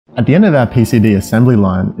At the end of our PCB assembly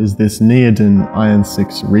line is this neodymium iron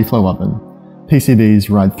 6 reflow oven. PCBs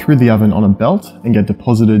ride through the oven on a belt and get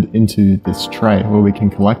deposited into this tray where we can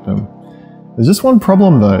collect them. There's just one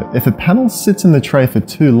problem though. If a panel sits in the tray for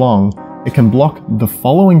too long, it can block the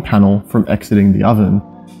following panel from exiting the oven.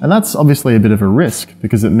 And that's obviously a bit of a risk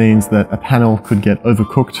because it means that a panel could get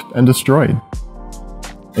overcooked and destroyed.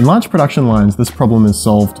 In large production lines, this problem is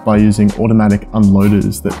solved by using automatic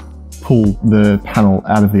unloaders that pull the panel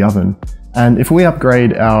out of the oven. And if we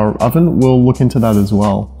upgrade our oven, we'll look into that as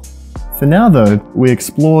well. For now though, we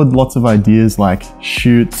explored lots of ideas like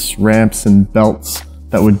chutes, ramps, and belts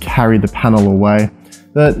that would carry the panel away,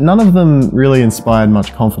 but none of them really inspired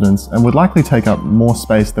much confidence and would likely take up more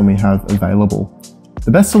space than we have available.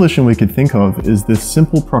 The best solution we could think of is this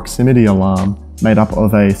simple proximity alarm made up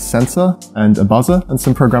of a sensor and a buzzer and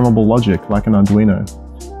some programmable logic like an Arduino.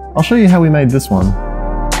 I'll show you how we made this one.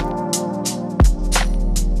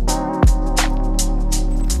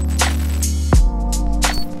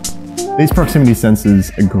 These proximity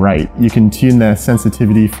sensors are great. You can tune their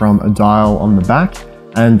sensitivity from a dial on the back,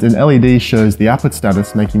 and an LED shows the output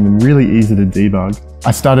status, making them really easy to debug.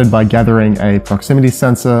 I started by gathering a proximity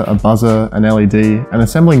sensor, a buzzer, an LED, and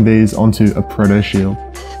assembling these onto a proto shield.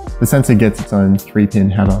 The sensor gets its own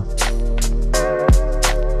 3-pin header.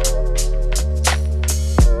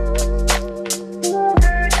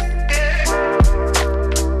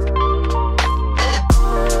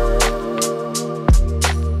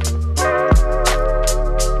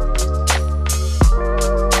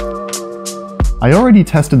 I already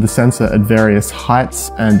tested the sensor at various heights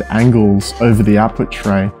and angles over the output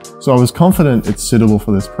tray, so I was confident it's suitable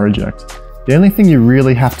for this project. The only thing you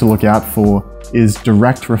really have to look out for is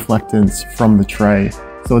direct reflectance from the tray,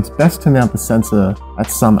 so it's best to mount the sensor at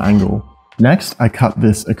some angle. Next, I cut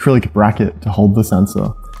this acrylic bracket to hold the sensor.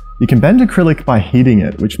 You can bend acrylic by heating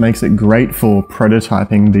it, which makes it great for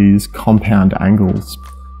prototyping these compound angles.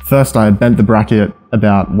 First, I bent the bracket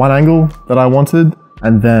about one angle that I wanted,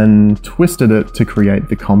 and then twisted it to create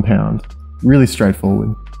the compound. Really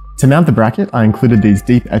straightforward. To mount the bracket, I included these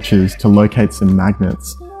deep etches to locate some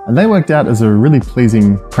magnets, and they worked out as a really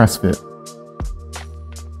pleasing press fit.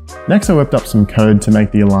 Next, I whipped up some code to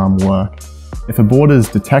make the alarm work. If a board is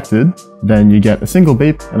detected, then you get a single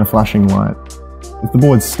beep and a flashing light. If the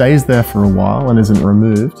board stays there for a while and isn't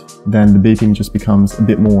removed, then the beeping just becomes a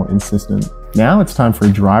bit more insistent. Now it's time for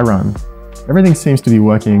a dry run. Everything seems to be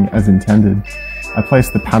working as intended. I place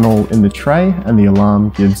the panel in the tray and the alarm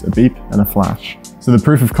gives a beep and a flash. So the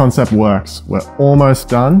proof of concept works. We're almost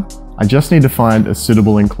done. I just need to find a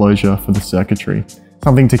suitable enclosure for the circuitry,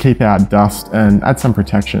 something to keep out dust and add some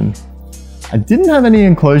protection. I didn't have any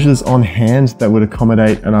enclosures on hand that would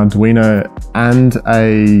accommodate an Arduino and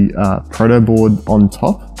a proto board on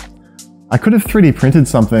top. I could have 3D printed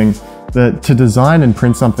something, but to design and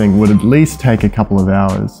print something would at least take a couple of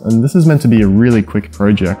hours, and this is meant to be a really quick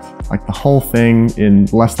project, like the whole thing in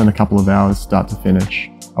less than a couple of hours start to finish.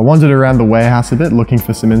 I wandered around the warehouse a bit looking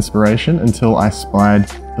for some inspiration until I spied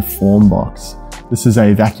the form box. This is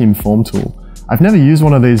a vacuum form tool. I've never used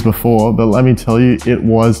one of these before, but let me tell you, it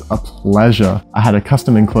was a pleasure. I had a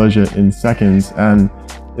custom enclosure in seconds, and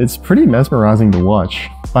it's pretty mesmerizing to watch.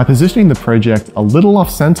 By positioning the project a little off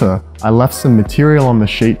center, I left some material on the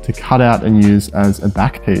sheet to cut out and use as a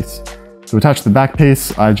back piece. To attach the back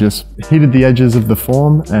piece, I just heated the edges of the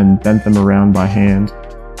form and bent them around by hand.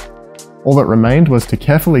 All that remained was to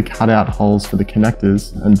carefully cut out holes for the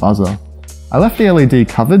connectors and buzzer. I left the LED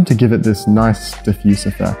covered to give it this nice diffuse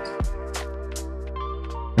effect.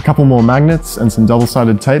 A couple more magnets and some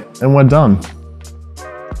double-sided tape and we're done.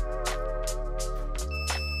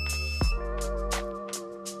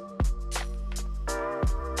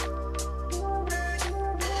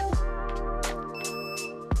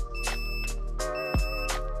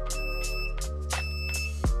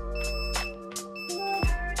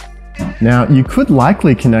 Now, you could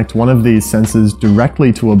likely connect one of these sensors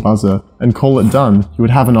directly to a buzzer and call it done. You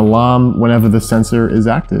would have an alarm whenever the sensor is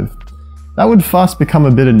active. That would fast become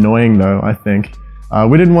a bit annoying though, I think.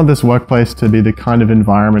 We didn't want this workplace to be the kind of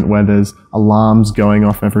environment where there's alarms going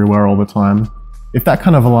off everywhere all the time. If that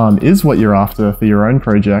kind of alarm is what you're after for your own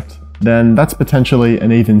project, then that's potentially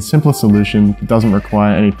an even simpler solution that doesn't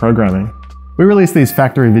require any programming. We release these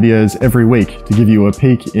factory videos every week to give you a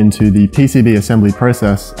peek into the PCB assembly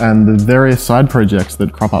process and the various side projects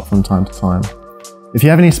that crop up from time to time. If you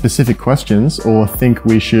have any specific questions or think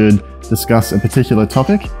we should discuss a particular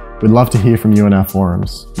topic, we'd love to hear from you in our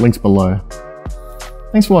forums. Links below.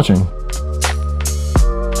 Thanks for watching.